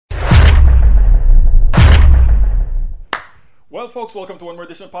Well, folks, welcome to one more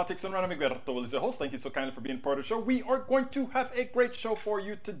edition of Politics and Random. Egberto is your host. Thank you so kindly for being part of the show. We are going to have a great show for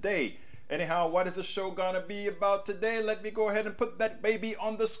you today. Anyhow, what is the show going to be about today? Let me go ahead and put that baby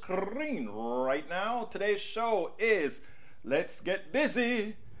on the screen right now. Today's show is Let's Get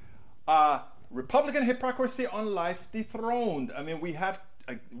Busy. Republican hypocrisy on life dethroned. I mean,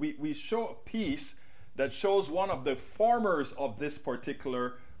 we show a piece that shows one of the farmers of this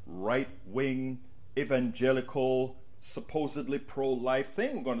particular right-wing evangelical supposedly pro-life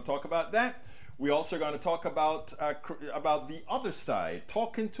thing. We're going to talk about that. We're also going to talk about the other side,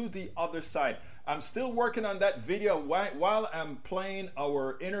 talking to the other side. I'm still working on that video while I'm playing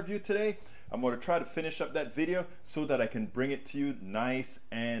our interview today. I'm going to try to finish up that video so that I can bring it to you nice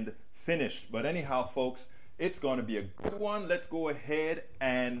and finished. But anyhow, folks, it's going to be a good one. Let's go ahead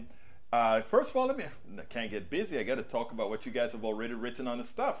and first of all, I can't get busy. I got to talk about what you guys have already written on the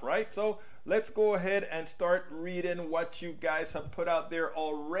stuff, right? So let's go ahead and start reading what you guys have put out there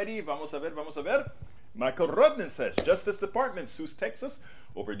already. Vamos a ver. Michael Rodman says, Justice Department sues Texas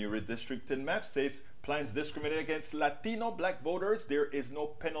over new redistricting map, says plans discriminate against Latino black voters. There is no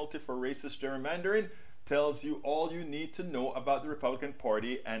penalty for racist gerrymandering. Tells you all you need to know about the Republican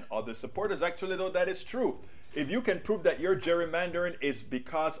Party and other supporters. Actually, though, that is true. If you can prove that your gerrymandering is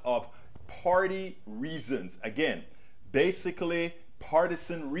because of party reasons, again, basically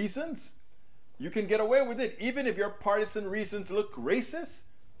partisan reasons, you can get away with it. Even if your partisan reasons look racist,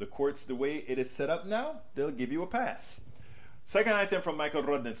 the courts, the way it is set up now, they'll give you a pass. Second item from Michael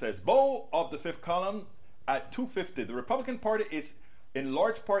Rodden says, Bo of the fifth column at 250. The Republican Party is, in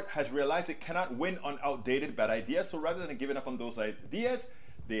large part, has realized it cannot win on outdated bad ideas. So rather than giving up on those ideas,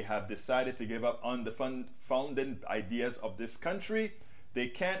 they have decided to give up on the founding ideas of this country. They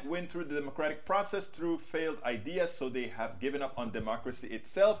can't win through the democratic process through failed ideas, so they have given up on democracy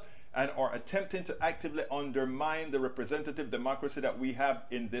itself and are attempting to actively undermine the representative democracy that we have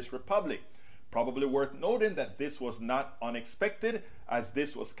in this republic. Probably worth noting that this was not unexpected, as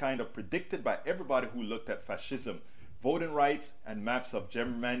this was kind of predicted by everybody who looked at fascism. Voting rights and maps of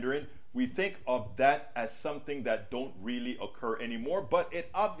gerrymandering, we think of that as something that don't really occur anymore, but it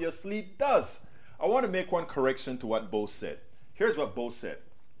obviously does. I want to make one correction to what Bo said. Here's what Bo said.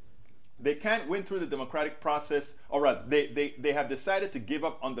 They can't win through the democratic process, or rather, they have decided to give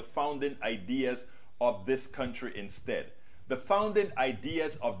up on the founding ideas of this country instead. The founding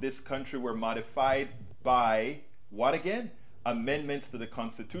ideas of this country were modified by, what again? Amendments to the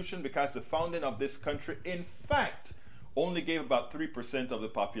Constitution, because the founding of this country, in fact, only gave about 3% of the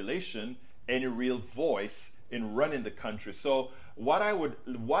population any real voice in running the country. So what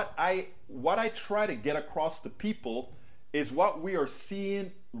I try to get across to people is what we are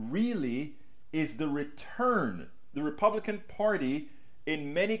seeing really is the return, the Republican Party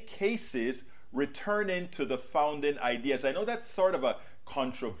in many cases returning to the founding ideas. I know that's sort of a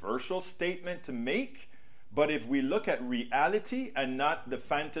controversial statement to make, but if we look at reality and not the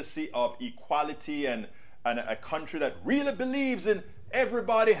fantasy of equality and a country that really believes in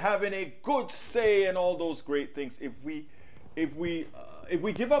everybody having a good say and all those great things, if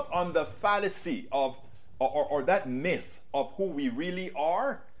we give up on the fallacy of or that myth of who we really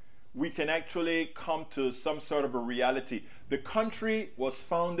are, we can actually come to some sort of a reality. The country was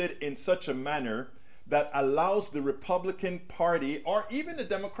founded in such a manner that allows the Republican Party or even the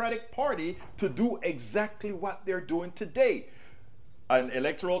Democratic Party to do exactly what they're doing today. An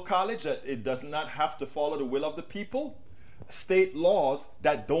electoral college that it does not have to follow the will of the people, state laws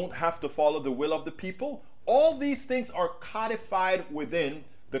that don't have to follow the will of the people. All these things are codified within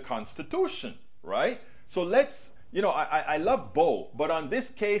the Constitution, right? So let's, I love Bo, but on this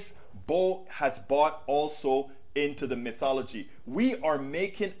case, Bo has bought also into the mythology. We are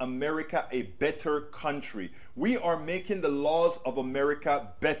making America a better country. We are making the laws of America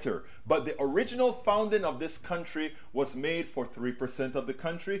better. But the original founding of this country was made for 3% of the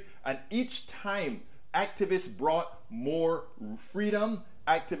country, and each time activists brought more freedom,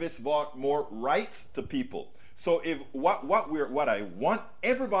 activists brought more rights to people. So if what I want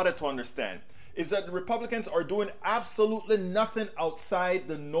everybody to understand is that the Republicans are doing absolutely nothing outside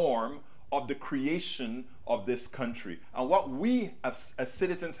the norm of the creation of this country. And what we as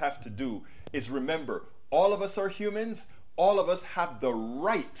citizens have to do is remember, all of us are humans, all of us have the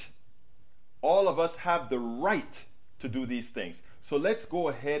right to do these things. So let's go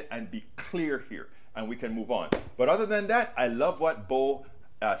ahead and be clear here, and we can move on. But other than that, I love what Bo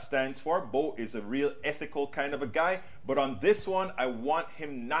stands for. Bo is a real ethical kind of a guy, but on this one, I want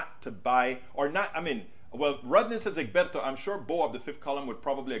him not to buy, or not, Well, Rudnin says, Egberto, I'm sure Bo of the Fifth Column would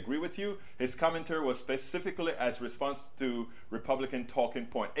probably agree with you. His commentary was specifically as response to Republican talking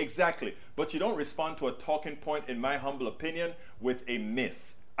point. Exactly. But you don't respond to a talking point, in my humble opinion, with a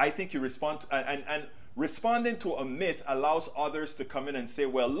myth. I think you respond to, and responding to a myth allows others to come in and say,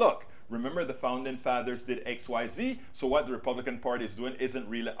 well, look, remember the founding fathers did X, Y, Z, so what the Republican Party is doing isn't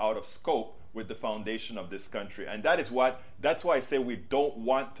really out of scope with the foundation of this country. And that's why I say we don't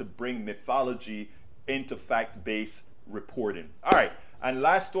want to bring mythology into fact-based reporting. All right, and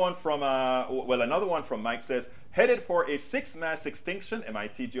last one from, another one from Mike says, headed for a sixth mass extinction,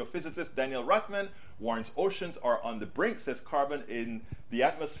 MIT geophysicist Daniel Rothman warns oceans are on the brink, says carbon in the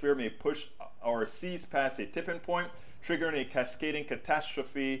atmosphere may push our seas past a tipping point, triggering a cascading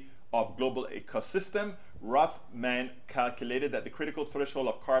catastrophe of global ecosystem. Rothman calculated that the critical threshold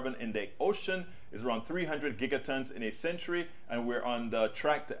of carbon in the ocean is around 300 gigatons in a century, and we're on the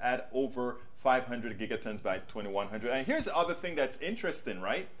track to add over 500 gigatons by 2100. And here's the other thing that's interesting,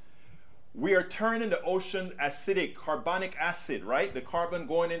 right? We are turning the ocean acidic, carbonic acid, right? The carbon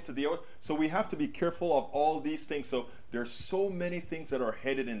going into the ocean. So we have to be careful of all these things. So there's so many things that are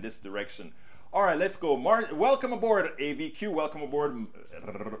headed in this direction. All right, let's go. Welcome aboard, AVQ. Welcome aboard,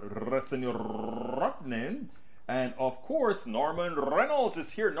 Senor Rotnin. And of course, Norman Reynolds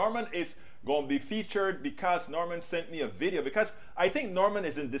is here. Norman is going to be featured because Norman sent me a video. Because I think Norman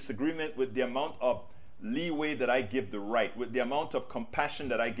is in disagreement with the amount of leeway that I give the right, with the amount of compassion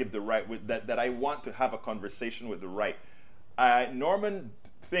that I give the right, with that I want to have a conversation with the right. Norman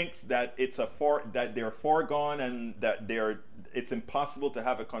thinks that that they're foregone and that it's impossible to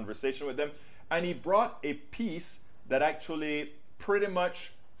have a conversation with them. And he brought a piece that actually pretty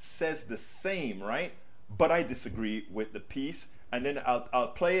much says the same, right? But I disagree with the piece. And then I'll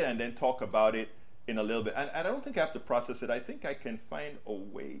play it and then talk about it in a little bit. And I don't think I have to process it. I think I can find a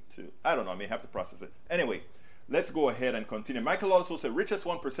way to. I don't know. I may have to process it. Anyway, let's go ahead and continue. Michael also said, richest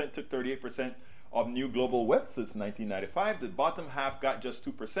 1% took 38% of new global wealth since 1995. The bottom half got just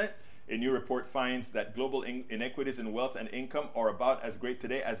 2%. A new report finds that global inequities in wealth and income are about as great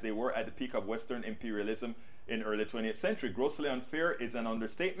today as they were at the peak of Western imperialism in early 20th century. Grossly unfair is an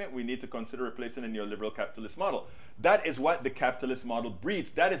understatement. We need to consider replacing a neoliberal capitalist model. That is what the capitalist model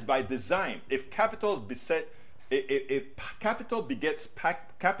breeds. That is by design. If capital begets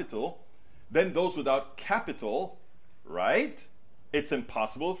capital, then those without capital, right, it's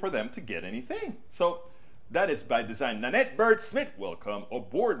impossible for them to get anything. So that is by design. Nanette Bird-Smith, welcome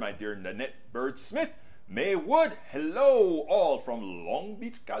aboard, my dear Nanette Bird-Smith. May Wood, hello, all from Long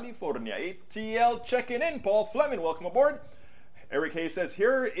Beach, California. ATL checking in. Paul Fleming, welcome aboard. Eric Hayes says,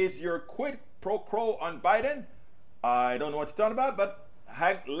 here is your quid pro quo on Biden. I don't know what you're talking about, but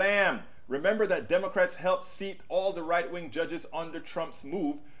Hank Lamb. Remember that Democrats helped seat all the right-wing judges under Trump's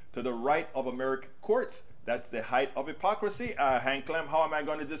move to the right of American courts. That's the height of hypocrisy. Hank Lamb, how am I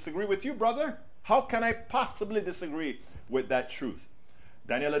going to disagree with you, brother? How can I possibly disagree with that truth?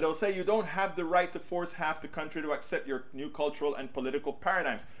 Daniel Edo say you don't have the right to force half the country to accept your new cultural and political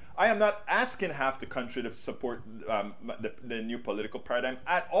paradigms. I am not asking half the country to support the new political paradigm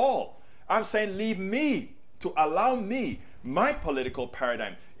at all. I'm saying leave me to allow me my political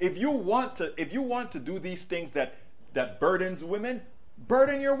paradigm. If you want to do these things that burdens women,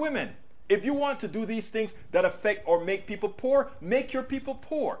 burden your women. If you want to do these things that affect or make people poor, make your people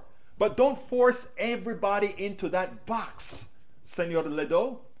poor. But don't force everybody into that box, Senor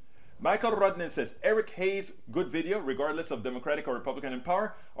Ledo. Michael Rudnin says, Eric Hayes, good video, regardless of Democratic or Republican in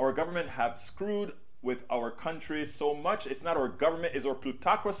power. Our government have screwed with our country so much. It's not our government, it's our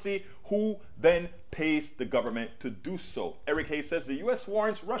plutocracy. Who then pays the government to do so? Eric Hayes says, the U.S.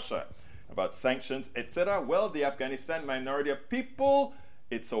 warns Russia about sanctions, etc. Well, the Afghanistan minority of people,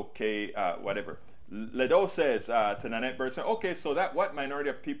 it's okay, whatever. Ledo says to Nanette Bertrand, okay, so what minority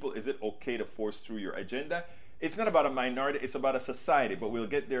of people is it okay to force through your agenda? It's not about a minority, it's about a society, but we'll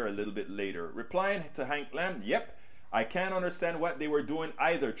get there a little bit later. Replying to Hank Lamb, yep, I can't understand what they were doing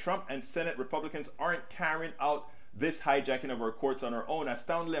either. Trump and Senate Republicans aren't carrying out this hijacking of our courts on our own.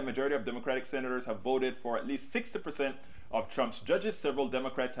 Astoundingly, a majority of Democratic senators have voted for at least 60% of Trump's judges. Several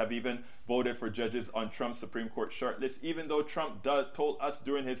Democrats have even voted for judges on Trump's Supreme Court shortlist, even though Trump told us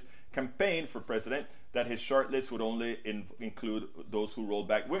during his campaign for president that his shortlist would only include those who rolled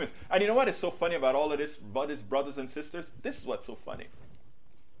back women. And you know what is so funny about all of this, about his brothers and sisters? This is what's so funny.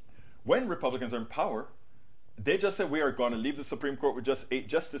 When Republicans are in power, they just said we are going to leave the Supreme Court with just 8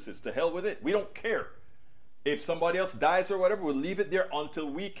 justices. To hell with it. We don't care. If somebody else dies or whatever, we'll leave it there until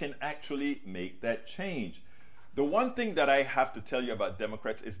we can actually make that change. The one thing that I have to tell you about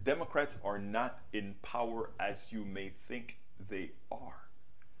Democrats is Democrats are not in power as you may think they are.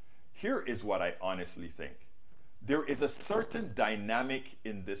 here is what I honestly think. There is a certain dynamic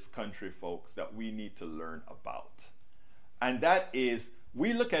in this country, folks, that we need to learn about. And that is,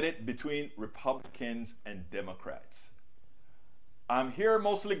 we look at it between Republicans and Democrats. I'm here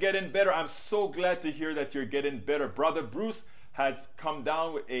mostly getting better. I'm so glad to hear that you're getting better. Brother Bruce has come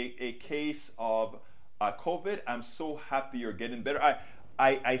down with a case of COVID. I'm so happy you're getting better.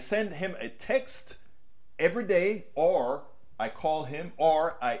 I send him a text every day, or I call him,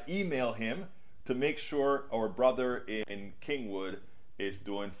 or I email him to make sure our brother in Kingwood is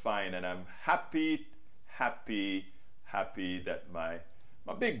doing fine. And I'm happy that my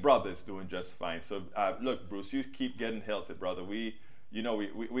big brother is doing just fine. So look, Bruce, you keep getting healthy, brother. We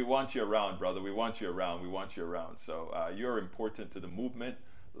want you around, brother. We want you around. So you're important to the movement,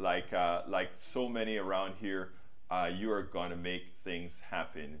 like so many around here. You are going to make things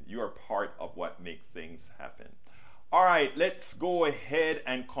happen. You are part of what makes things happen. All right, let's go ahead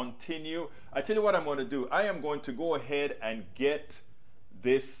and continue. I tell you what I'm going to do. I am going to go ahead and get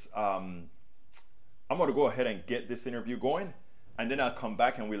this. I'm going to go ahead and get this interview going, and then I'll come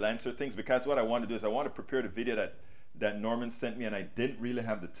back and we'll answer things, because what I want to do is I want to prepare the video that Norman sent me, and I didn't really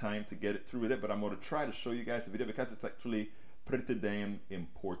have the time to get it through with it, but I'm going to try to show you guys the video because it's actually pretty damn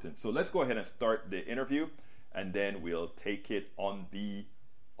important. So let's go ahead and start the interview, and then we'll take it on the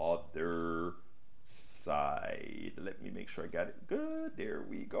other side. Let me make sure I got it good. There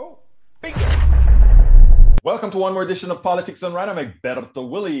we go. Bingo. Welcome to one more edition of Politics Done Right. I'm Egberto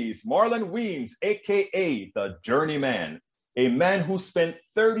Willies. Marlon Weems, aka the Journeyman, a man who spent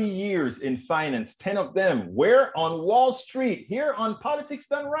 30 years in finance, 10 of them where? On Wall Street, here on Politics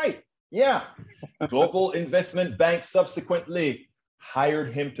Done Right. Yeah. Global investment banks subsequently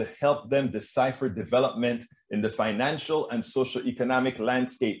hired him to help them decipher development in the financial and socio-economic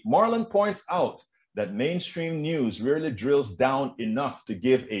landscape. Marlon points out that mainstream news rarely drills down enough to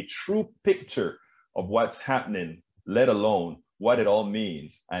give a true picture of what's happening, let alone what it all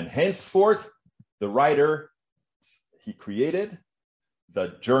means. And henceforth, the writer he created,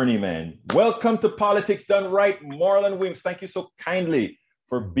 the Journeyman. Welcome to Politics Done Right, Marlon Weems. Thank you so kindly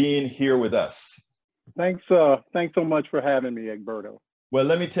for being here with us. Thanks so much for having me, Egberto. Well,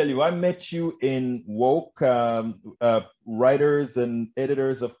 let me tell you, I met you in Woke, writers and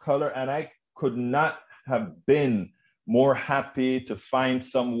editors of color, and I could not have been more happy to find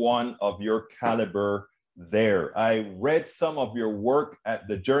someone of your caliber there. I read some of your work at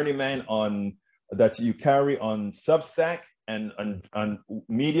the Journeyman that you carry on Substack and on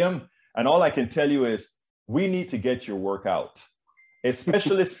Medium, and all I can tell you is we need to get your work out,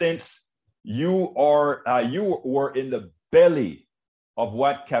 especially since you were in the belly of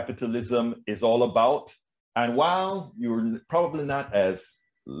what capitalism is all about. And while you're probably not as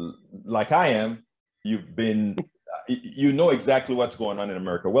like I am, you know exactly what's going on in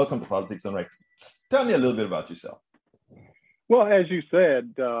America. Welcome to Politics Done Right. Tell me a little bit about yourself. Well, as you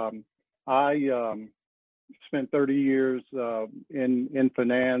said, I spent 30 years in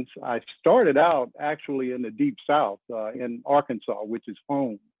finance. I started out actually in the Deep South, in Arkansas, which is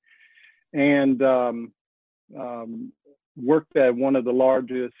home, and worked at one of the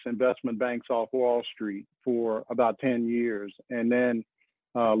largest investment banks off Wall Street for about 10 years, and then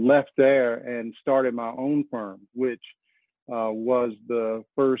left there and started my own firm, which was the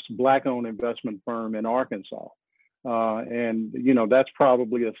first Black-owned investment firm in Arkansas. And that's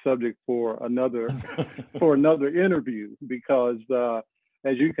probably a subject for another interview, because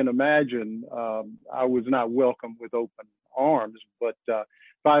as you can imagine, I was not welcomed with open arms. But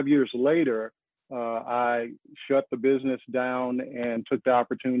 5 years later, I shut the business down and took the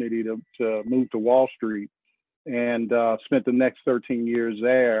opportunity to move to Wall Street, and spent the next 13 years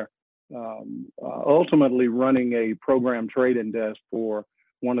there, ultimately running a program trading desk for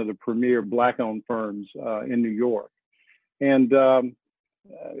one of the premier Black-owned firms in New York. And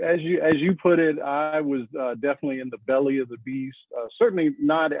as you put it, I was definitely in the belly of the beast. Certainly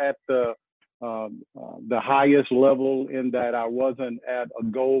not at the highest level, in that I wasn't at a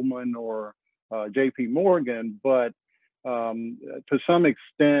Goldman or J.P. Morgan, but to some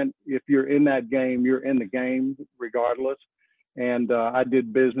extent, if you're in that game, you're in the game regardless. And I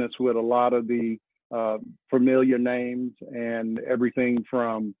did business with a lot of the familiar names, and everything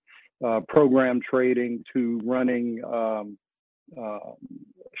from program trading to running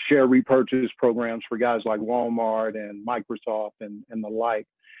share repurchase programs for guys like Walmart and Microsoft and the like.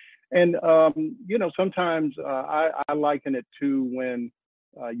 And sometimes I liken it to when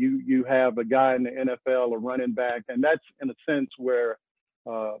you have a guy in the NFL, a running back, and that's in a sense where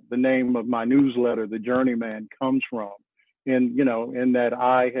the name of my newsletter, The Journeyman, comes from. In that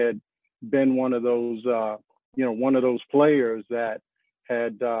I had been one of those players that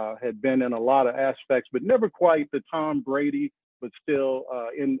had been in a lot of aspects, but never quite the Tom Brady, but still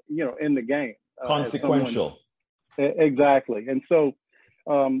in the game. Consequential. Exactly. And so,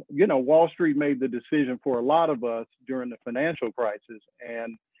 Wall Street made the decision for a lot of us during the financial crisis.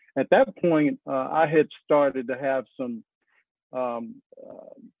 And at that point, I had started to have some,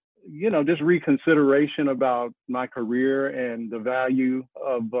 just reconsideration about my career and the value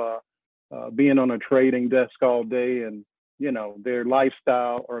of being on a trading desk all day, and, their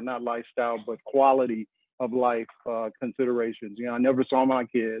lifestyle, or not lifestyle, but quality of life considerations. I never saw my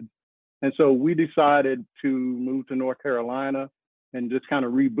kids. And so we decided to move to North Carolina and just kind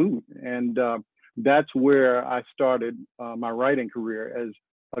of reboot. And that's where I started my writing career as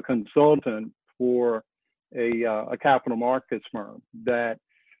a consultant for a capital markets firm that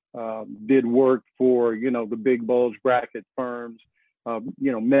did work for, the big bulge bracket firms,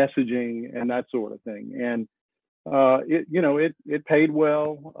 messaging and that sort of thing. And it paid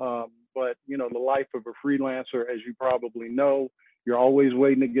well, but the life of a freelancer, as you probably know, you're always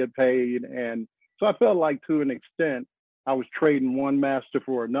waiting to get paid. And so I felt like, to an extent, I was trading one master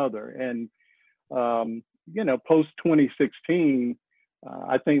for another. And post 2016,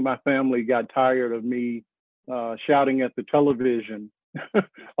 I think my family got tired of me shouting at the television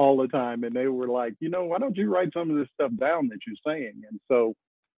all the time, and they were like, why don't you write some of this stuff down that you're saying? And so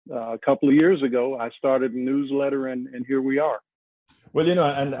a couple of years ago, I started a newsletter, and here we are. Well,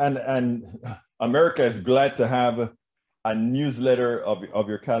 and America is glad to have a newsletter of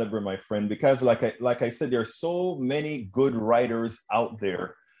your caliber, my friend, because like I said, there are so many good writers out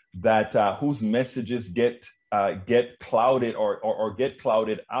there that whose messages get clouded or get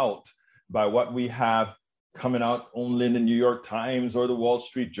clouded out by what we have coming out only in the New York Times or the Wall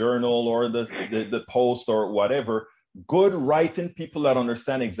Street Journal or the Post or whatever. Good writing people that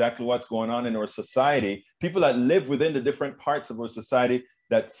understand exactly what's going on in our society, people that live within the different parts of our society,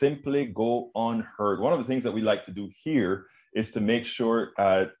 that simply go unheard. One of the things that we like to do here is to make sure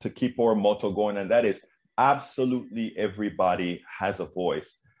to keep our motto going, and that is absolutely everybody has a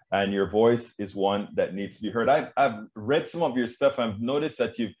voice, and your voice is one that needs to be heard. I've read some of your stuff. I've noticed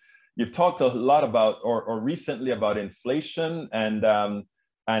that you've talked a lot about or recently about inflation and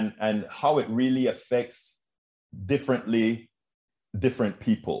how it really affects different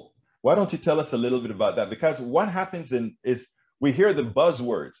people. Why don't you tell us a little bit about that? Because what happens is we hear the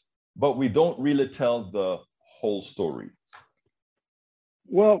buzzwords, but we don't really tell the whole story.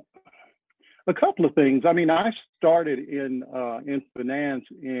 Well, a couple of things. I mean, I started in finance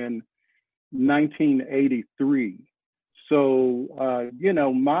in 1983. So,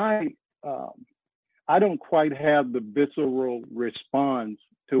 I don't quite have the visceral response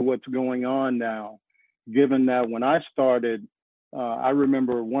to what's going on now, given that when I started, I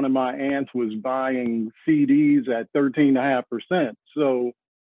remember one of my aunts was buying CDs at 13.5%. So,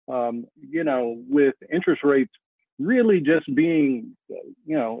 with interest rates really just being,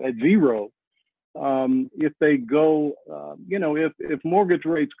 at zero, if they go, if mortgage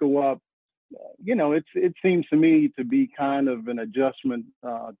rates go up, it seems to me to be kind of an adjustment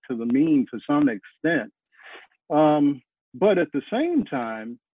to the mean to some extent. But at the same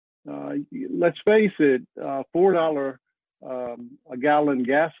time, let's face it, $4 a gallon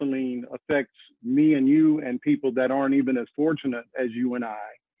gasoline affects me and you and people that aren't even as fortunate as you and I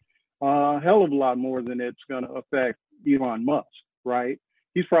a hell of a lot more than it's going to affect Elon Musk, right?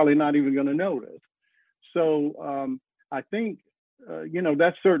 He's probably not even going to notice. So I think,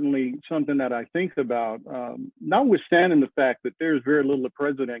 that's certainly something that I think about, notwithstanding the fact that there's very little the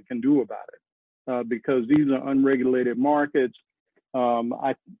president can do about it, because these are unregulated markets.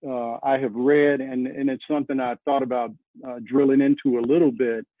 I have read, and it's something I've thought about drilling into a little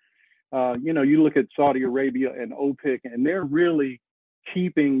bit. You look at Saudi Arabia and OPEC, and they're really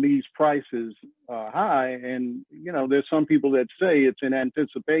keeping these prices high. And, there's some people that say it's in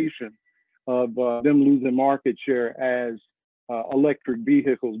anticipation of them losing market share as electric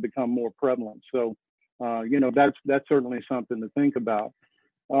vehicles become more prevalent. So, that's certainly something to think about.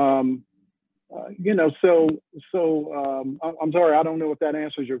 I'm sorry, I don't know if that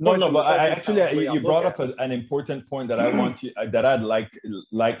answers your question. No, but I actually, you brought up an important point that I want you, that I'd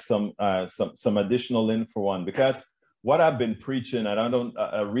like some additional info on, because what I've been preaching, and I don't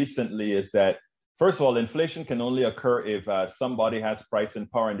recently, is that first of all, inflation can only occur if somebody has pricing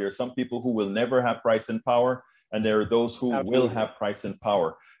power, and there are some people who will never have pricing power, and there are those who Absolutely. Will have pricing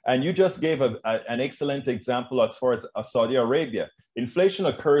power. And you just gave an excellent example as far as Saudi Arabia. Inflation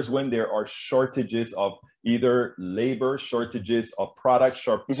occurs when there are shortages of either labor, shortages of products,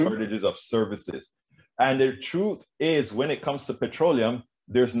 shortages of services. And the truth is, when it comes to petroleum,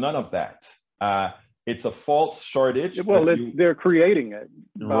 there's none of that. It's a false shortage. Well, they're creating it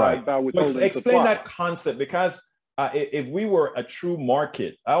by withholding supply. Explain that concept, because if we were a true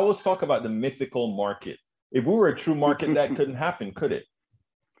market, I always talk about the mythical market. If we were a true market, that couldn't happen, could it?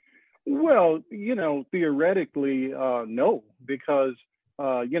 Well, theoretically, no, because,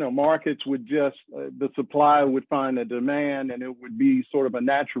 markets would just, the supply would find a demand, and it would be sort of a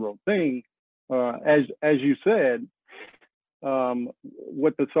natural thing. As you said,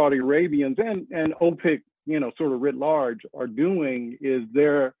 what the Saudi Arabians and OPEC, sort of writ large are doing is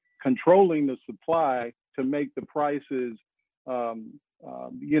they're controlling the supply to make the prices, sort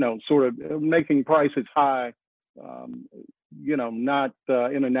of making prices high, not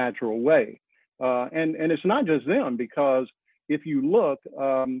in a natural way. And it's not just them, because if you look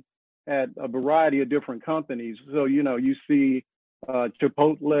at a variety of different companies, so, you see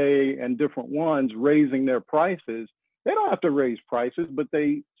Chipotle and different ones raising their prices. They don't have to raise prices, but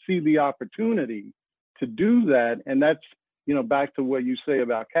they see the opportunity to do that. And that's, back to what you say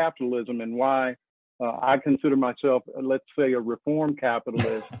about capitalism and why I consider myself, let's say, a reform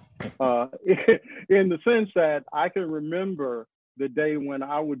capitalist, in the sense that I can remember the day when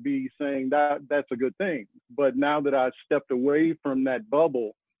I would be saying that's a good thing. But now that I've stepped away from that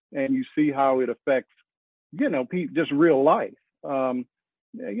bubble and you see how it affects, just real life,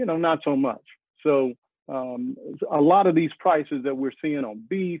 not so much. So a lot of these prices that we're seeing on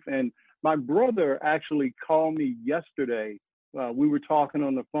beef, and my brother actually called me yesterday. We were talking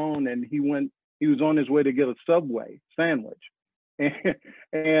on the phone, and he was on his way to get a Subway sandwich.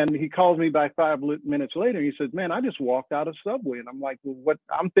 And he calls me back 5 minutes later. And he says, "Man, I just walked out of Subway." And I'm like, "Well, what?"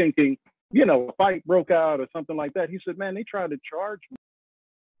 I'm thinking, a fight broke out or something like that. He said, "Man, they tried to charge me."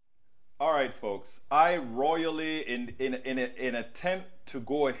 All right, folks. I royally, in an attempt to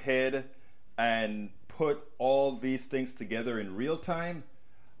go ahead and put all these things together in real time,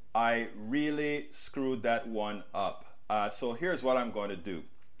 I really screwed that one up. So here's what I'm going to do.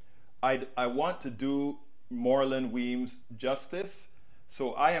 I want to do Marlon Weems justice,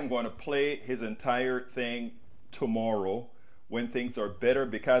 so I am going to play his entire thing tomorrow when things are better,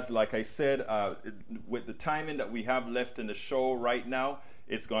 because like I said, with the timing that we have left in the show right now,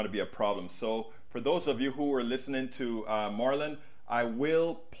 it's going to be a problem. So for those of you who are listening to Marlon, I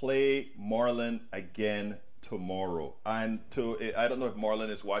will play Marlon again tomorrow. And I don't know if Marlon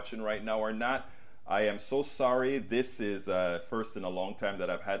is watching right now or not. I am so sorry. This is first in a long time that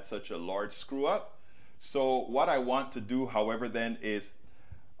I've had such a large screw up. So what I want to do, however, then is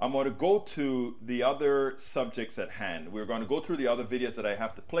I'm going to go to the other subjects at hand. We're going to go through the other videos that I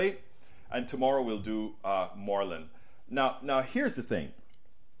have to play, and tomorrow we'll do Marlon. Now here's the thing.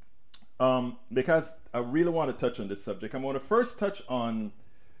 Because I really want to touch on this subject, I'm going to first touch on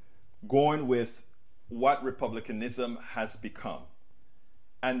going with what Republicanism has become.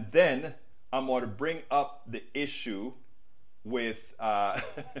 And then I'm going to bring up the issue with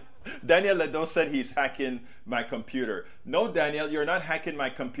Daniel Ledo said he's hacking my computer. No, Daniel, you're not hacking my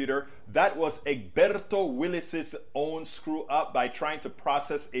computer. That was Egberto Willis's own screw up by trying to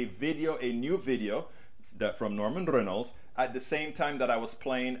process a new video from Norman Reynolds at the same time that I was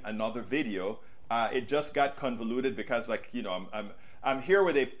playing another video. It just got convoluted because, I'm here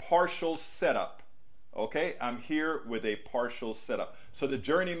with a partial setup. Okay, I'm here with a partial setup. So the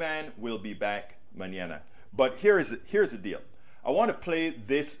journeyman will be back mañana. But here's the deal. I want to play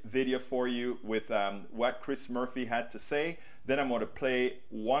this video for you with what Chris Murphy had to say. Then I'm going to play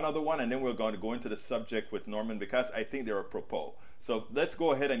one other one, and then we're going to go into the subject with Norman, because I think they're apropos. So let's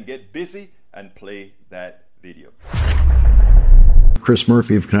go ahead and get busy and play that video. Chris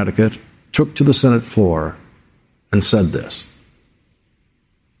Murphy of Connecticut took to the Senate floor and said this.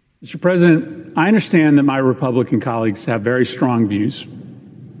 Mr. President, I understand that my Republican colleagues have very strong views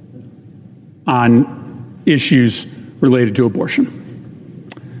on issues related to abortion.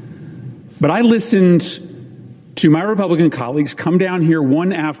 But I listened to my Republican colleagues come down here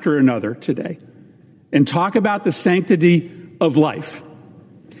one after another today and talk about the sanctity of life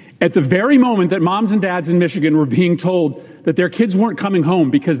at the very moment that moms and dads in Michigan were being told that their kids weren't coming home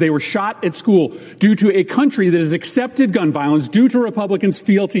because they were shot at school due to a country that has accepted gun violence due to Republicans'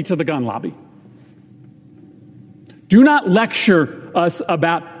 fealty to the gun lobby. Do not lecture us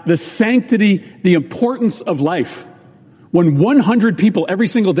about the sanctity, the importance of life, when 100 people every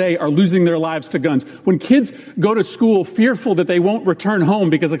single day are losing their lives to guns, when kids go to school fearful that they won't return home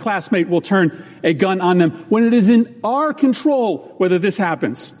because a classmate will turn a gun on them, when it is in our control whether this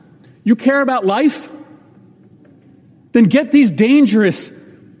happens. You care about life? Then get these dangerous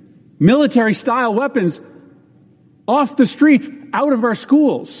military-style weapons off the streets, out of our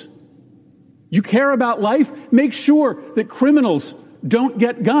schools. You care about life? Make sure that criminals don't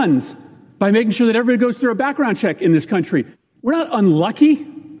get guns. by making sure that everybody goes through a background check in this country. We're not unlucky.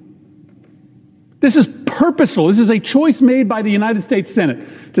 This is purposeful. This is a choice made by the United States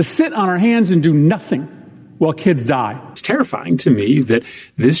Senate to sit on our hands and do nothing while kids die. It's terrifying to me that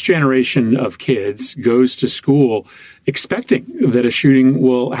this generation of kids goes to school expecting that a shooting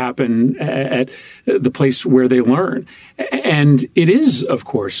will happen at the place where they learn. And it is, of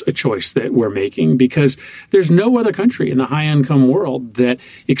course, a choice that we're making because there's no other country in the high-income world that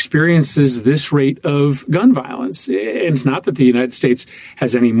experiences this rate of gun violence. It's not that the United States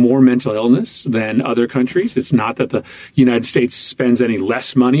has any more mental illness than other countries. It's not that the United States spends any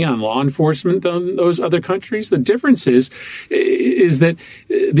less money on law enforcement than those other countries. The difference is that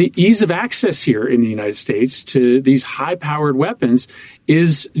the ease of access here in the United States to these high-powered weapons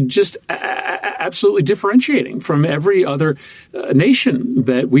is just absolutely differentiating from every other nation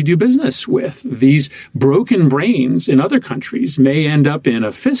that we do business with. These broken brains in other countries may end up in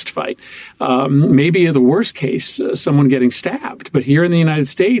a fist fight, maybe in the worst case, someone getting stabbed. But here in the United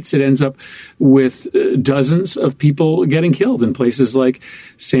States, it ends up with dozens of people getting killed in places like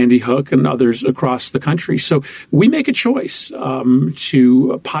Sandy Hook and others across the country. So we make a choice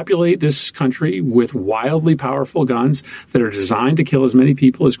to populate this country with wildly powerful guns that are designed to kill as many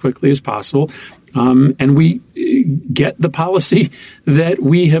people as quickly as possible. And we get the policy that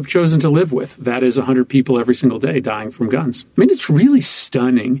we have chosen to live with. That is 100 people every single day dying from guns. I mean, it's really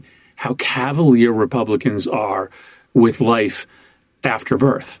stunning how cavalier Republicans are with life after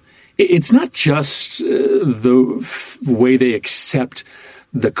birth. It's not just the way they accept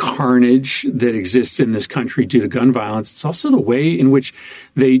the carnage that exists in this country due to gun violence. It's also the way in which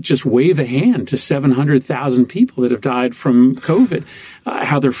they just wave a hand to 700,000 people that have died from COVID,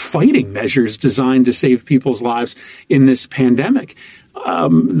 how they're fighting measures designed to save people's lives in this pandemic.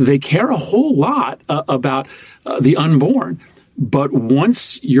 They care a whole lot about the unborn. But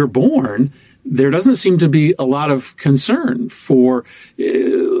once you're born, there doesn't seem to be a lot of concern for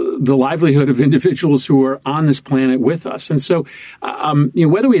the livelihood of individuals who are on this planet with us. And so,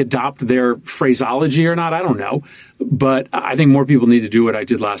 whether we adopt their phraseology or not, I don't know. But I think more people need to do what I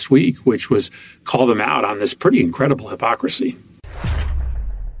did last week, which was call them out on this pretty incredible hypocrisy.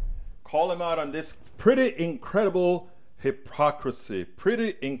 Call them out on this pretty incredible hypocrisy.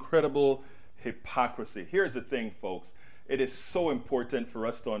 Pretty incredible hypocrisy. Here's the thing, folks. It is so important for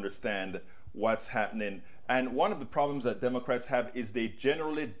us to understand what's happening. And one of the problems that Democrats have is they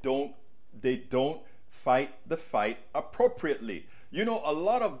generally don't fight the fight appropriately. You know,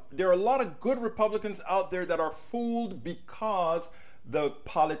 there are a lot of good Republicans out there that are fooled because the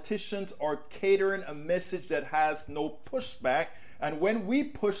politicians are catering a message that has no pushback. And when we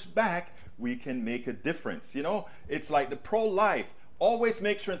push back, we can make a difference. You know, it's like the pro-life. Always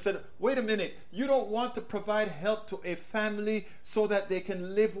make sure and say, wait a minute, you don't want to provide help to a family so that they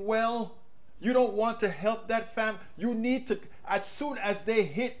can live well? You don't want to help that family? You need to, as soon as they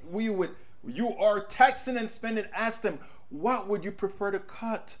hit you are taxing and spending, ask them, what would you prefer to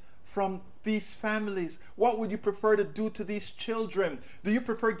cut from these families? What would you prefer to do to these children? Do you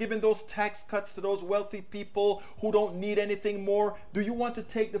prefer giving those tax cuts to those wealthy people who don't need anything more? Do you want to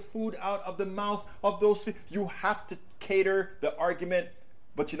take the food out of the mouth of those people? You have to cater the argument.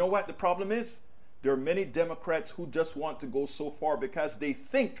 But you know what the problem is? There are many Democrats who just want to go so far because they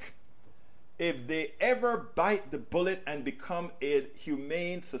think if they ever bite the bullet and become a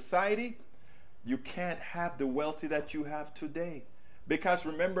humane society, you can't have the wealthy that you have today. Because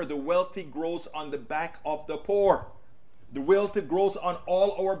remember, the wealthy grows on the back of the poor. The wealthy grows on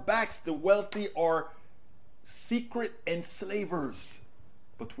all our backs. The wealthy are secret enslavers.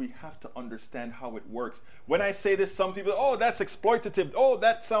 But we have to understand how it works. When I say this, some people, oh, that's exploitative. Oh,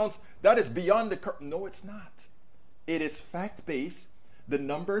 that is beyond the curve. No, it's not. It is fact-based. The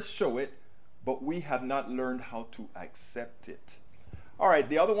numbers show it, but we have not learned how to accept it. All right,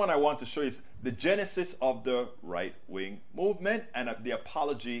 the other one I want to show you is the genesis of the right-wing movement and the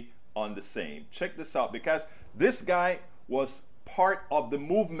apology on the same. Check this out, because this guy was part of the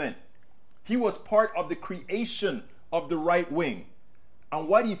movement. He was part of the creation of the right wing. And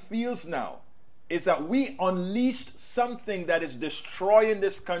what he feels now is that we unleashed something that is destroying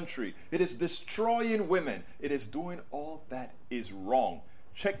this country. It is destroying women. It is doing all that is wrong.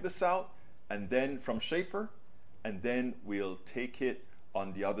 Check this out, and then from Schaefer, and then we'll take it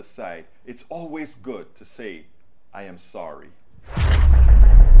on the other side. It's always good to say, I am sorry.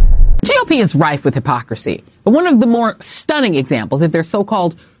 GOP is rife with hypocrisy, but one of the more stunning examples is their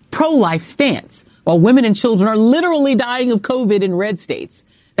so-called pro-life stance. While women and children are literally dying of COVID in red states,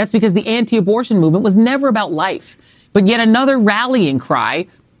 that's because the anti-abortion movement was never about life, but yet another rallying cry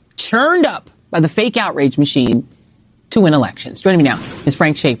churned up by the fake outrage machine to win elections. Joining me now is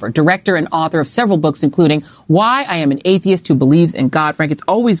Frank Schaeffer, director and author of several books, including Why I Am an Atheist Who Believes in God. Frank, it's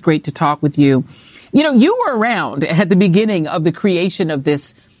always great to talk with you. You know, you were around at the beginning of the creation of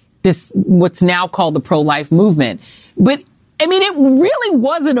this what's now called the pro-life movement. But, I mean, it really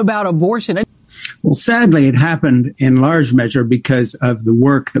wasn't about abortion. Well, sadly, it happened in large measure because of the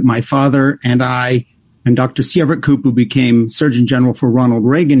work that my father and I and Dr. C. Everett Koop, who became Surgeon General for Ronald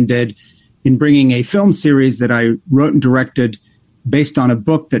Reagan, did in bringing a film series that I wrote and directed based on a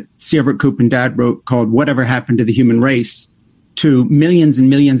book that C. Everett Koop and Dad wrote called Whatever Happened to the Human Race to millions and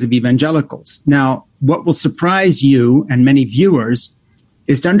millions of evangelicals. Now, what will surprise you and many viewers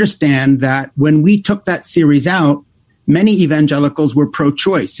is to understand that when we took that series out, many evangelicals were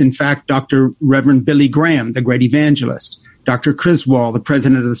pro-choice. In fact, Dr. Reverend Billy Graham, the great evangelist, Dr. Criswell, the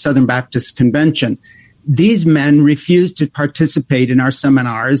president of the Southern Baptist Convention, these men refused to participate in our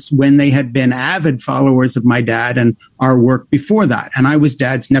seminars when they had been avid followers of my dad and our work before that. And I was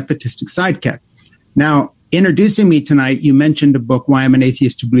Dad's nepotistic sidekick. Now, introducing me tonight, you mentioned a book, Why I'm an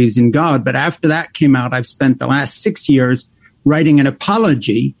Atheist Who Believes in God. But after that came out, I've spent the last 6 years writing an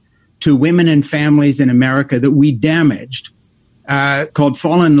apology to women and families in America that we damaged, called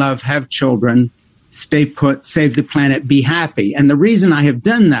Fall in Love, Have Children, Stay Put, Save the Planet, Be Happy. And the reason I have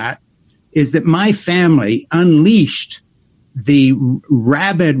done that is that my family unleashed the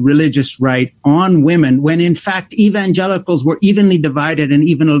rabid religious right on women when, in fact, evangelicals were evenly divided and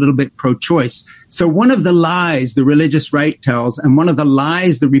even a little bit pro-choice. So one of the lies the religious right tells and one of the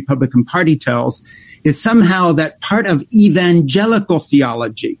lies the Republican Party tells is somehow that part of evangelical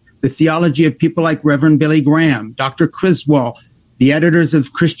theology, the theology of people like Reverend Billy Graham, Dr. Criswell, the editors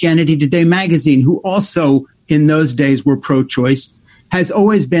of Christianity Today magazine, who also in those days were pro-choice, has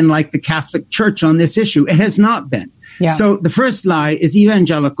always been like the Catholic Church on this issue. It has not been. Yeah. So the first lie is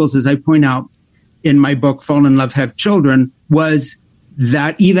evangelicals, as I point out in my book, Fall in Love, Have Children, was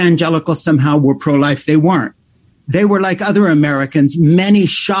that evangelicals somehow were pro-life. They weren't. They were like other Americans, many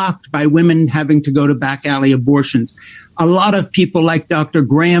shocked by women having to go to back alley abortions. A lot of people like Dr.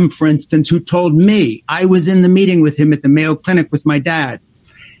 Graham, for instance, who told me, I was in the meeting with him at the Mayo Clinic with my dad,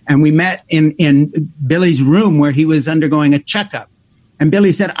 and we met in Billy's room where he was undergoing a checkup. And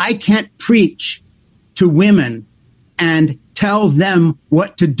Billy said, I can't preach to women and tell them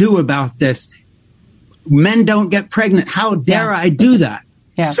what to do about this. Men don't get pregnant. How dare I do that?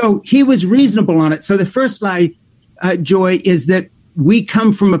 Yeah. So he was reasonable on it. So the first lie, Joy, is that we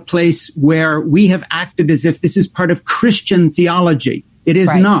come from a place where we have acted as if this is part of Christian theology. It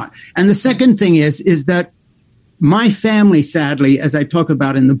is not. And the second thing is that my family, sadly, as I talk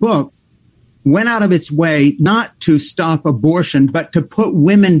about in the book, went out of its way not to stop abortion, but to put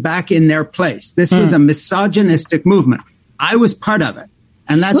women back in their place. This was a misogynistic movement. I was part of it.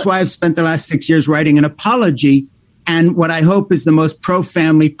 And that's why I've spent the last 6 years writing an apology and what I hope is the most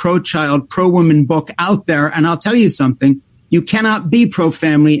pro-family, pro-child, pro-woman book out there. And I'll tell you something. You cannot be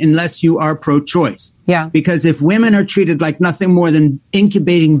pro-family unless you are pro-choice. Yeah. Because if women are treated like nothing more than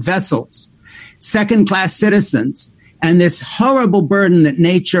incubating vessels, second-class citizens, and this horrible burden that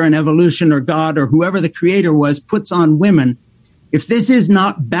nature and evolution or God or whoever the creator was puts on women, if this is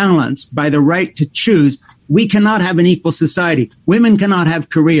not balanced by the right to choose, we cannot have an equal society. Women cannot have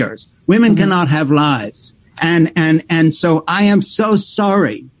careers. Women cannot have lives. And so I am so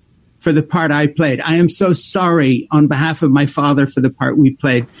sorry for the part I played. I am so sorry on behalf of my father for the part we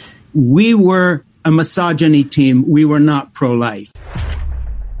played. We were a misogyny team. We were not pro-life.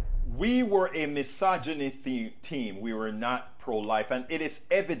 We were a misogyny team. We were not pro-life. And it is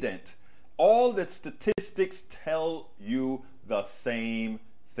evident. All the statistics tell you the same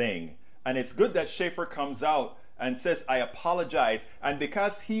thing. And it's good that Schaeffer comes out and says, I apologize. And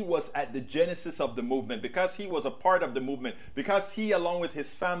because he was at the genesis of the movement, because he was a part of the movement, because he, along with his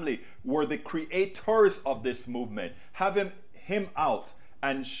family, were the creators of this movement, having him out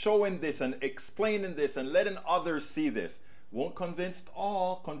and showing this and explaining this and letting others see this won't convince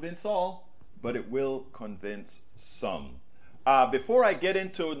all, but it will convince some. Before I get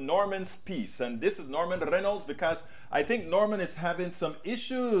into Norman's piece, and this is Norman Reynolds, because I think Norman is having some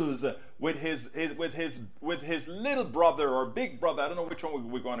issues with his little brother or big brother. I don't know which one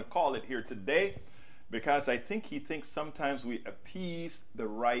we're going to call it here today, because I think he thinks sometimes we appease the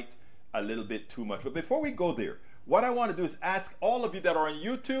right a little bit too much. But before we go there, what I want to do is ask all of you that are on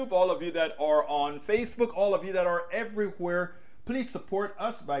YouTube, all of you that are on Facebook, all of you that are everywhere, please support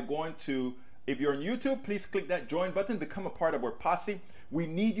us by going to, if you're on YouTube, please click that join button, become a part of our posse. We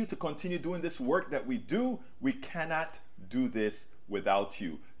need you to continue doing this work that we do. We cannot do this without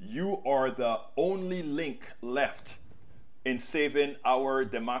you. You are the only link left in saving our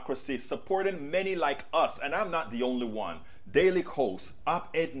democracy, supporting many like us. And I'm not the only one. Daily Kos,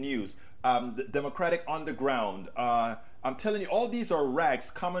 Op-Ed News, the Democratic Underground. I'm telling you, all these are rags,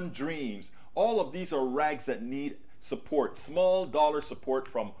 Common Dreams. All of these are rags that need support, small dollar support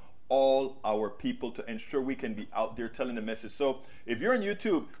from all our people to ensure we can be out there telling the message. So if you're on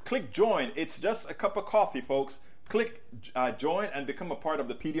YouTube, click join. It's just a cup of coffee, folks. Click join and become a part of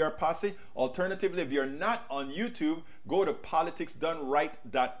the PDR posse. Alternatively, if you're not on YouTube, go to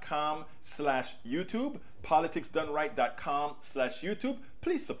politicsdoneright.com/YouTube. politicsdoneright.com/YouTube.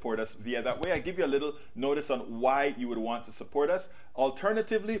 Please support us via that way. I give you a little notice on why you would want to support us.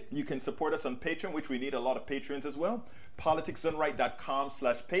 Alternatively, you can support us on Patreon, which we need a lot of patrons as well.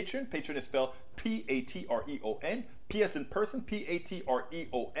 politicsdoneright.com/Patreon. Patreon is spelled Patreon. P as in person,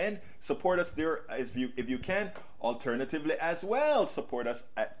 Patreon. Support us there if you can. Alternatively as well, support us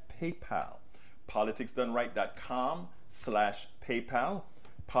at PayPal. politicsdoneright.com/PayPal.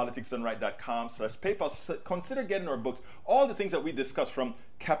 politicsdoneright.com/PayPal. Consider getting our books. All the things that we discussed, from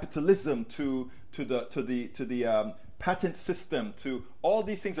capitalism to the patent system, to all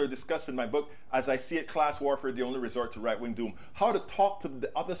these things are discussed in my book, As I See It, Class Warfare, The Only Resort to Right-Wing Doom. How to talk to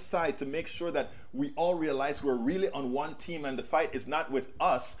the other side to make sure that we all realize we're really on one team and the fight is not with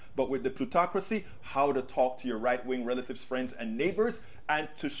us, but with the plutocracy. How to talk to your right-wing relatives, friends, and neighbors, and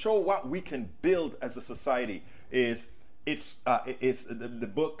to show what we can build as a society. It's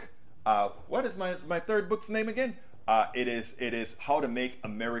the book. What is my third book's name again? It is How to Make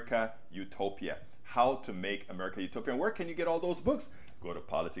America Utopia. How to Make America Utopia. And where can you get all those books? Go to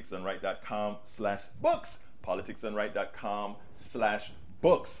politicsdoneright.com/books.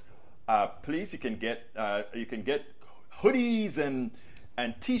 politicsdoneright.com/books. Please, you can get hoodies and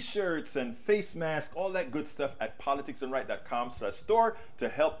t-shirts and face masks, all that good stuff at politicsdoneright.com/store to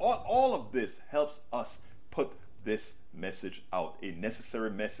help. All of this helps us put this message out, a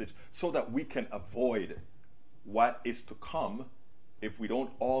necessary message, so that we can avoid what is to come if we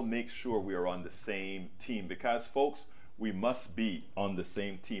don't all make sure we are on the same team. Because, folks, we must be on the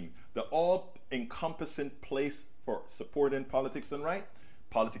same team. The all-encompassing place for support in Politics Done Right,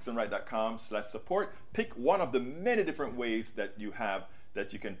 politicsdoneright.com/support. Pick one of the many different ways that you have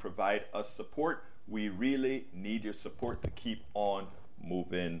that you can provide us support. We really need your support to keep on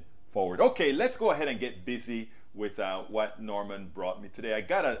moving forward. Okay, let's go ahead and get busy with what Norman brought me today. I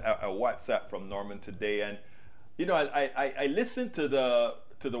got a WhatsApp from Norman today, and you know, I listened to the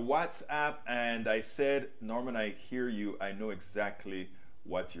WhatsApp, and I said, Norman, I hear you. I know exactly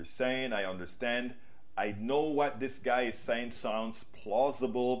what you're saying. I understand. I know what this guy is saying sounds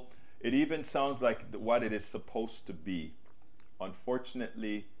plausible. It even sounds like what it is supposed to be.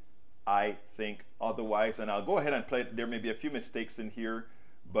 Unfortunately, I think otherwise, and I'll go ahead and play it. There may be a few mistakes in here,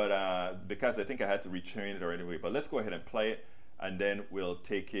 but because I think I had to retrain it or anyway. But let's go ahead and play it, and then we'll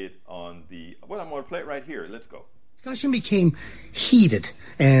take it on the... Well, I'm going to play it right here. Let's go. Discussion became heated,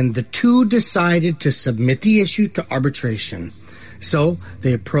 and the two decided to submit the issue to arbitration. So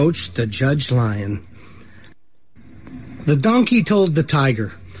they approached the Judge Lion. The donkey told the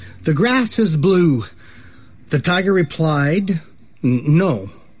tiger, "The grass is blue." The tiger replied, "No,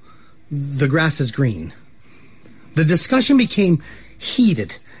 the grass is green." The discussion became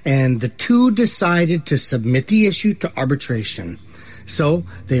heated, and the two decided to submit the issue to arbitration. So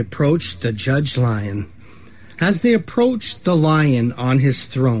they approached the Judge Lion. As they approached the lion on his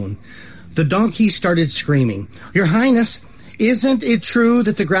throne, the donkey started screaming, "Your Highness, isn't it true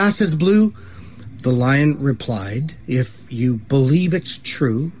that the grass is blue?" The lion replied, "If you believe it's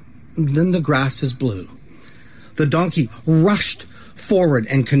true, then the grass is blue." The donkey rushed forward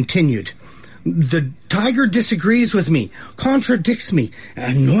and continued, "The tiger disagrees with me, contradicts me,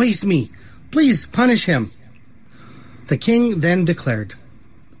 annoys me. Please punish him." The king then declared,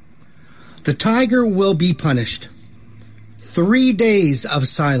 "The tiger will be punished. 3 days of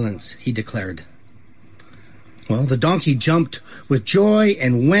silence," he declared. Well, the donkey jumped with joy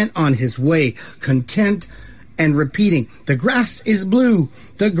and went on his way, content and repeating, "The grass is blue,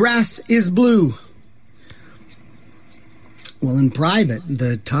 the grass is blue." Well, in private,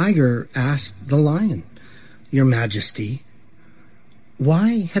 the tiger asked the lion, "Your Majesty,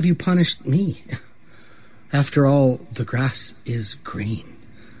 why have you punished me? After all, the grass is green."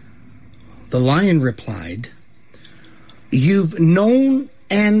 The lion replied, "You've known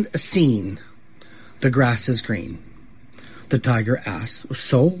and seen the grass is green." The tiger asked,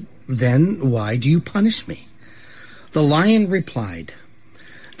 "So then why do you punish me?" The lion replied,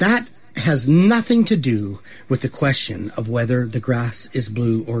 "That has nothing to do with the question of whether the grass is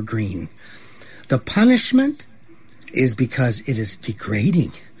blue or green. The punishment is because it is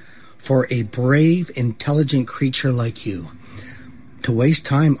degrading for a brave, intelligent creature like you to waste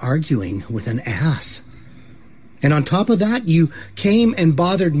time arguing with an ass. And on top of that, you came and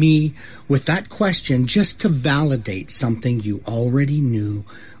bothered me with that question just to validate something you already knew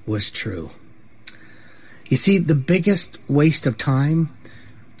was true. You see, the biggest waste of time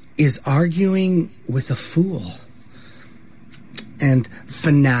is arguing with a fool and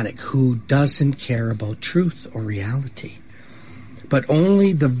fanatic who doesn't care about truth or reality, but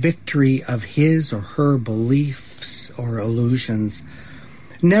only the victory of his or her beliefs or illusions.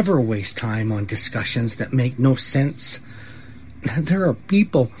 Never waste time on discussions that make no sense. There are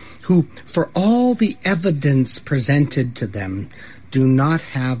people who, for all the evidence presented to them, do not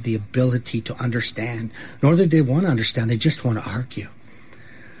have the ability to understand, nor do they want to understand. They just want to argue.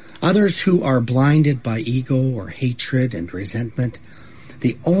 Others who are blinded by ego or hatred and resentment,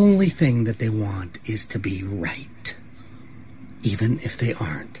 the only thing that they want is to be right, even if they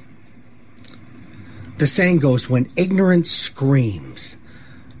aren't. The saying goes, when ignorance screams,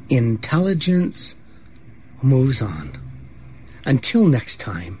 intelligence moves on. Until next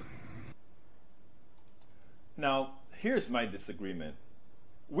time. Now, here's my disagreement.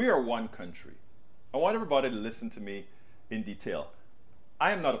 We are one country. I want everybody to listen to me in detail.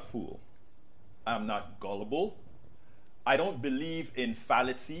 I am not a fool. I am not gullible. I don't believe in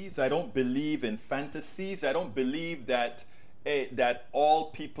fallacies. I don't believe in fantasies. I don't believe that all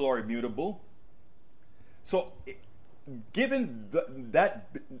people are immutable. So, given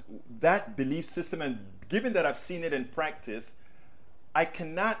that belief system, and given that I've seen it in practice, I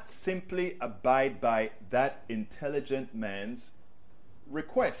cannot simply abide by that intelligent man's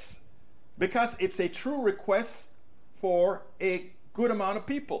request, because it's a true request for a good amount of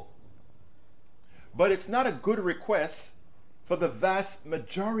people. But it's not a good request for the vast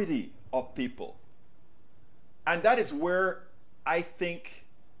majority of people. And that is where I think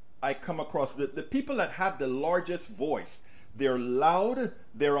I come across the people that have the largest voice. They're loud,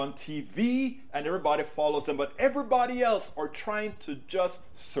 they're on TV, and everybody follows them. But everybody else are trying to just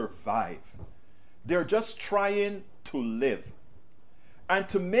survive. They're just trying to live. And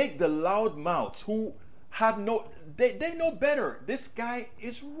to make the loud mouths who have they know better. This guy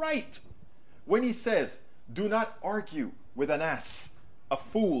is right when he says, do not argue with an ass. A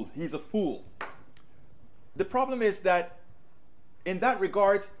fool, he's a fool. The problem is that in that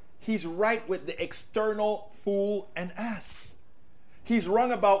regard, he's right with the external fool and ass. He's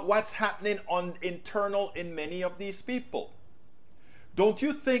wrong about what's happening on internal in many of these people. Don't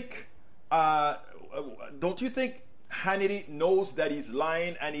you think Hannity knows that he's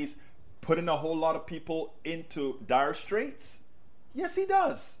lying and he's putting a whole lot of people into dire straits? Yes, he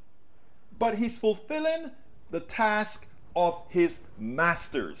does. But he's fulfilling the task of his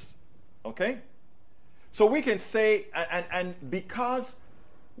masters. Okay? So we can say, and because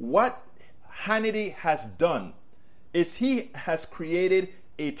what Hannity has done is he has created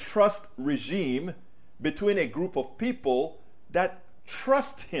a trust regime between a group of people that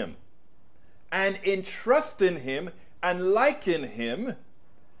trust him. And in trusting him and liking him,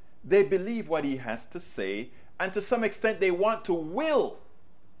 they believe what he has to say, and to some extent they want to will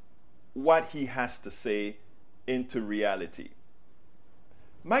what he has to say into reality.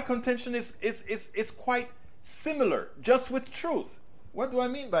 My contention is quite similar, just with truth. What do I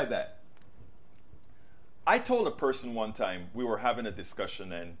mean by that? I told a person one time, we were having a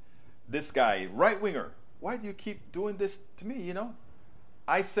discussion, and this guy, right-winger, why do you keep doing this to me, you know?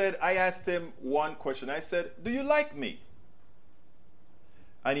 I asked him one question. I said, do you like me?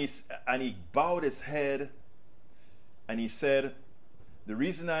 And he bowed his head, and he said, the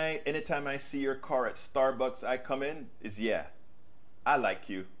reason anytime I see your car at Starbucks, I come in is, yeah, I like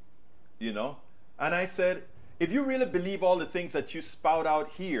you, you know? And I said, if you really believe all the things that you spout out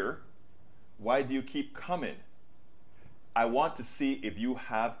here, why do you keep coming? I want to see if you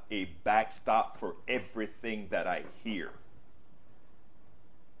have a backstop for everything that I hear.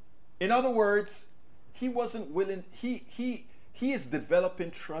 In other words, he wasn't willing, he is developing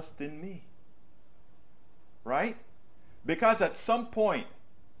trust in me. Right? Because at some point,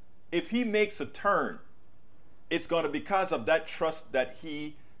 if he makes a turn, it's going to be because of that trust that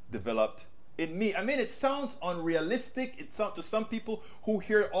he developed in me. I mean, it sounds unrealistic. It sounds to some people who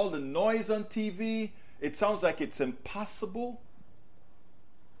hear all the noise on TV, it sounds like it's impossible.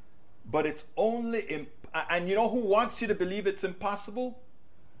 But it's only, and you know who wants you to believe it's impossible?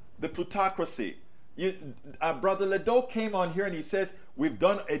 The plutocracy. Brother Ledo came on here and he says, we've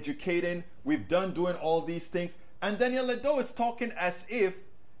done educating, we've done doing all these things. And Daniel Ledo is talking as if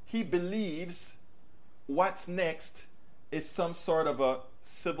he believes what's next is some sort of a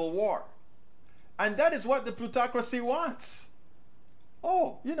civil war. And that is what the plutocracy wants.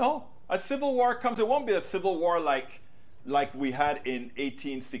 oh, a civil war comes. It won't be a civil war like we had in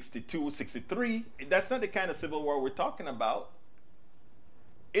 1862, 63. That's not the kind of civil war we're talking about.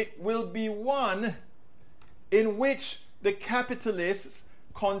 It will be one in which the capitalists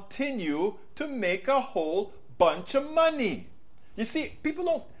continue to make a whole bunch of money. You see,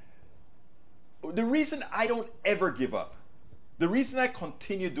 the reason I don't ever give up, the reason I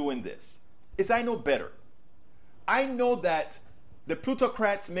continue doing this, is I know better. I know that the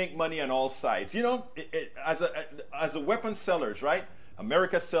plutocrats make money on all sides. As a weapon sellers, right?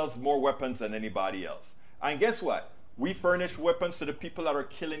 America sells more weapons than anybody else. And guess what? We furnish weapons to the people that are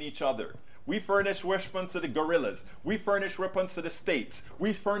killing each other. We furnish weapons to the guerrillas. We furnish weapons to the states.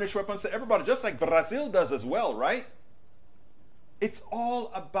 We furnish weapons to everybody, just like Brazil does as well, right? It's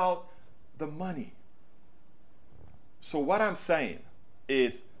all about the money. So what I'm saying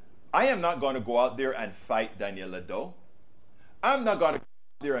is, I am not going to go out there and fight Daniel Ledo. I'm not going to go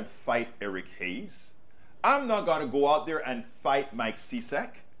out there and fight Eric Hayes. I'm not going to go out there and fight Mike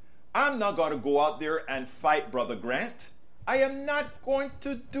Cisak. I'm not going to go out there and fight Brother Grant. I am not going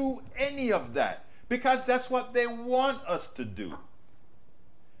to do any of that because that's what they want us to do.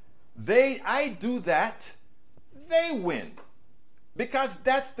 I do that, they win because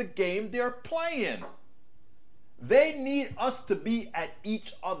that's the game they're playing. They need us to be at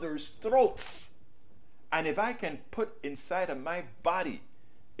each other's throats. And if I can put inside of my body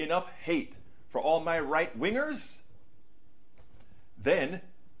enough hate for all my right-wingers, then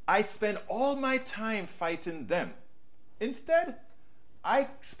I spend all my time fighting them. Instead, I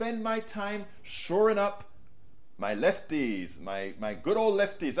spend my time shoring up my lefties, my good old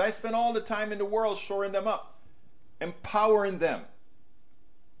lefties. I spend all the time in the world shoring them up, empowering them.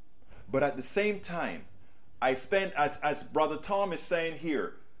 But at the same time, I spend, as Brother Tom is saying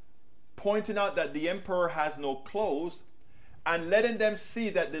here, pointing out that the emperor has no clothes and letting them see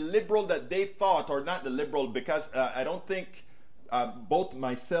that the liberal that they thought, or not the liberal, because I don't think both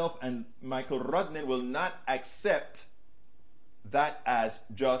myself and Michael Rudnin will not accept that as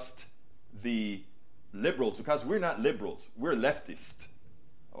just the liberals, because we're not liberals, we're leftists,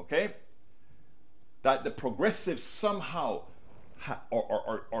 okay? That the progressives somehow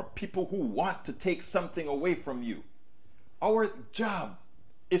are people who want to take something away from you. Our job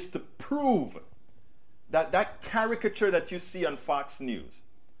is to prove that that caricature that you see on Fox News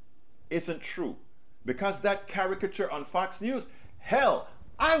isn't true. Because that caricature on Fox News, hell,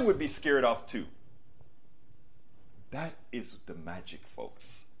 I would be scared of too. That is the magic,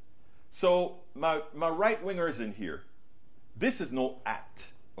 folks. So my right-wingers in here, this is no act,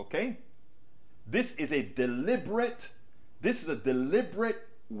 okay? This is a deliberate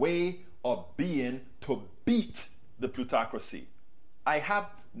way of being to beat the plutocracy. I have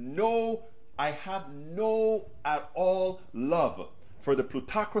no at all love for the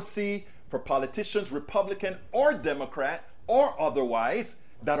plutocracy, for politicians, Republican or Democrat or otherwise,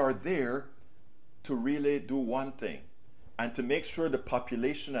 that are there to really do one thing, and to make sure the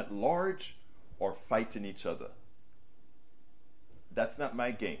population at large are fighting each other. That's not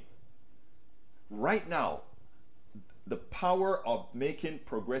my game. Right now, the power of making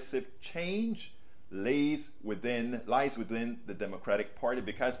progressive change lies within the Democratic Party,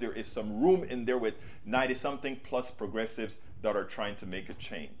 because there is some room in there with 90-something plus progressives that are trying to make a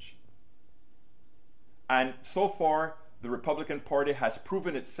change. And so far, the Republican Party has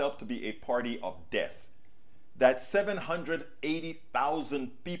proven itself to be a party of death. That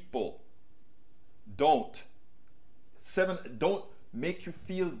 780,000 people don't make you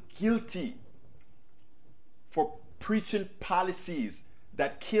feel guilty for preaching policies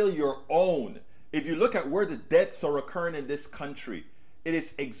that kill your own. If you look at where the deaths are occurring in this country, it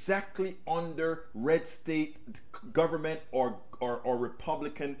is exactly under red state government or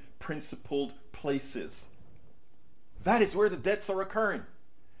Republican principled places. That is where the deaths are occurring.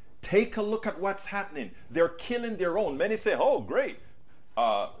 Take a look at what's happening. They're killing their own. Many say, oh, great,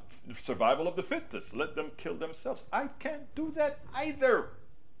 survival of the fittest. Let them kill themselves. I can't do that either.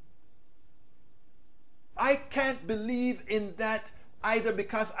 I can't believe in that either,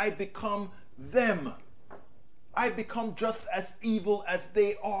 because I become them. I become just as evil as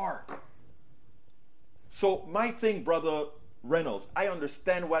they are. So my thing, Brother Reynolds, I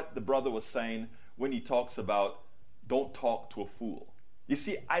understand what the brother was saying when he talks about don't talk to a fool. You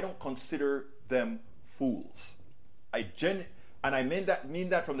see, I don't consider them fools. I mean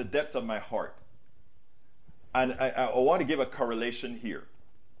that from the depth of my heart. And I want to give a correlation here.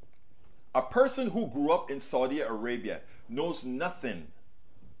 A person who grew up in Saudi Arabia knows nothing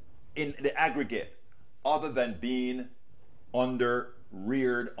in the aggregate other than being under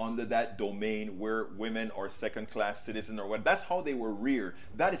reared under that domain where women are second-class citizens or what. That's how they were reared.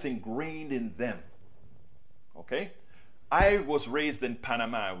 That is ingrained in them. Okay? I was raised in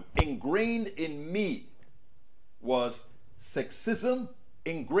Panama. Ingrained in me was sexism.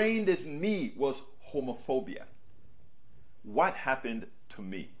 Ingrained in me was homophobia. What happened to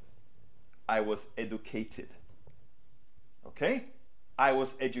me? I was educated. Okay? I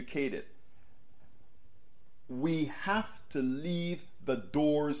was educated. We have to leave the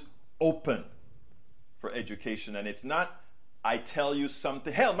doors open for education. And it's not, I tell you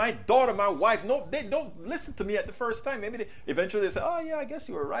something. Hell, my daughter, my wife, no, they don't listen to me at the first time. Maybe eventually they say, oh yeah, I guess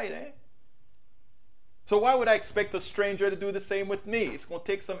you were right, eh? So why would I expect a stranger to do the same with me? It's going to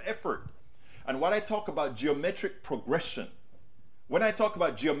take some effort. And when I talk about geometric progression, when I talk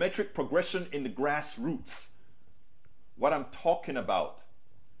about geometric progression in the grassroots, what I'm talking about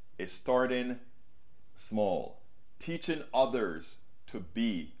is starting small, teaching others to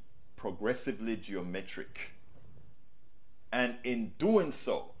be progressively geometric. And in doing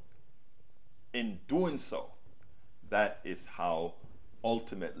so, that is how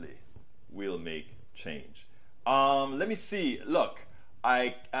ultimately we'll make change. Let me see. Look,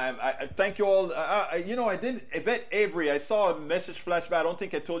 I thank you all. I didn't. Yvette Avery, I saw a message flash by. I don't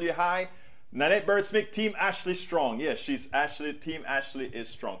think I told you hi. Nanette Bird-Smith, Team Ashley strong. Yes, she's Ashley. Team Ashley is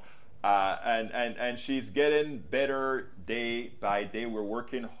strong. And she's getting better day by day. We're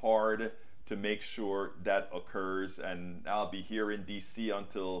working hard to make sure that occurs, and I'll be here in DC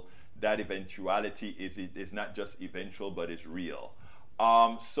until that eventuality is not just eventual, but is real.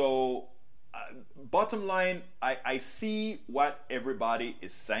 Bottom line, I see what everybody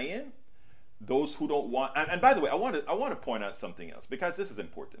is saying. Those who don't want, and by the way, I want to point out something else, because this is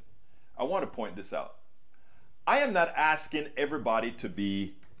important. I want to point this out. I am not asking everybody to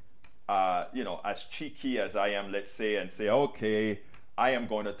be as cheeky as I am, let's say, and say, okay, I am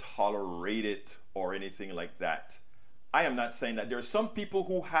going to tolerate it or anything like that. I am not saying that. There are some people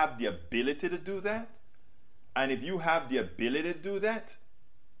who have the ability to do that. And if you have the ability to do that,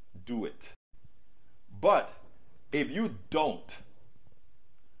 do it. But if you don't,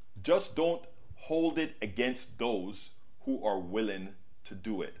 just don't hold it against those who are willing to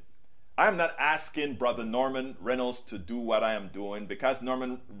do it. I'm not asking Brother Norman Reynolds to do what I am doing, because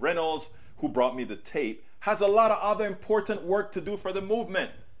Norman Reynolds, who brought me the tape, has a lot of other important work to do for the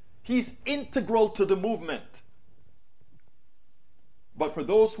movement. He's integral to the movement. But for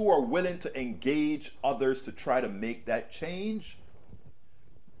those who are willing to engage others to try to make that change,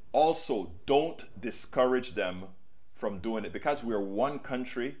 also don't discourage them from doing it, because we're one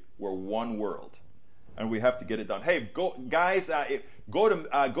country, we're one world, and we have to get it done. Hey, guys, go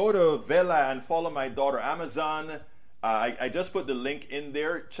to Vela and follow my daughter Amazon. I just put the link in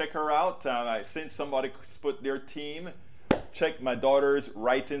there. Check her out. I sent somebody put their team. Check my daughter's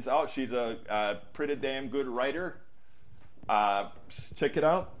writings out. She's a pretty damn good writer. Check it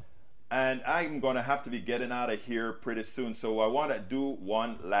out. And I'm going to have to be getting out of here pretty soon. So I want to do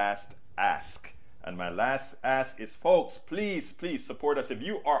one last ask. And my last ask is, folks, please support us. If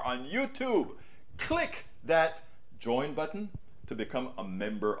you are on YouTube, click that join button to become a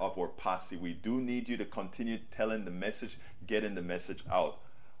member of our posse. We do need you to continue telling the message, getting the message out.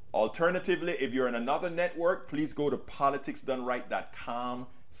 Alternatively, if you're in another network, please go to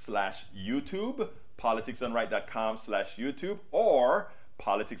politicsdoneright.com/YouTube, politicsdoneright.com/YouTube, or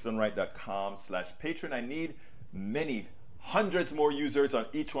politicsdoneright.com/Patreon. I need many hundreds more users on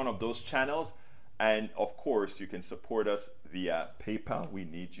each one of those channels. And of course, you can support us via PayPal. We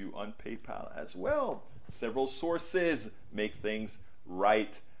need you on PayPal as well. Several sources make things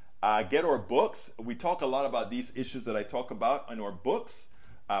right. Get our books. We talk a lot about these issues that I talk about in our books.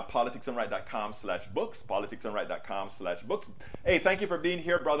 politicsdoneright.com/books, politicsdoneright.com/books. Hey, thank you for being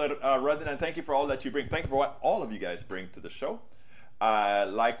here, Brother Rudden, and thank you for all that you bring. Thank you for what all of you guys bring to the show.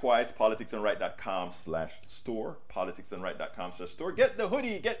 Likewise, politicsdoneright.com/store, politicsdoneright.com/store. Get the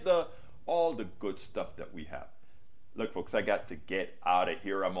hoodie, get all the good stuff that we have. Look, folks, I got to get out of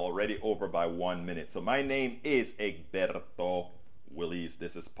here. I'm already over by 1 minute. So my name is Egberto Willies.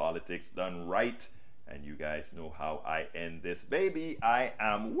 This is Politics Done Right. And you guys know how I end this baby. I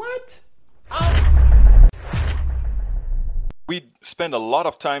am what? We spend a lot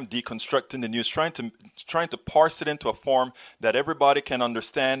of time deconstructing the news, trying to parse it into a form that everybody can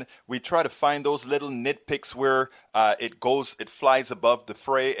understand. We try to find those little nitpicks where it flies above the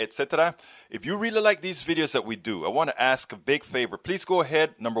fray, etc. If you really like these videos that we do, I want to ask a big favor. Please go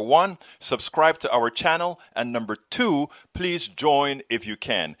ahead, number 1, subscribe to our channel, and number 2, please join if you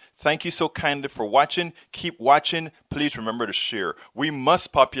can. Thank you so kindly for watching. Keep watching. Please remember to share. We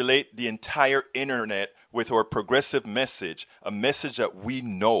must populate the entire internet with our progressive message, a message that we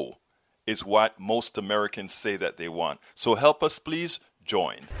know is what most Americans say that they want. So help us, please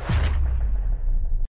join.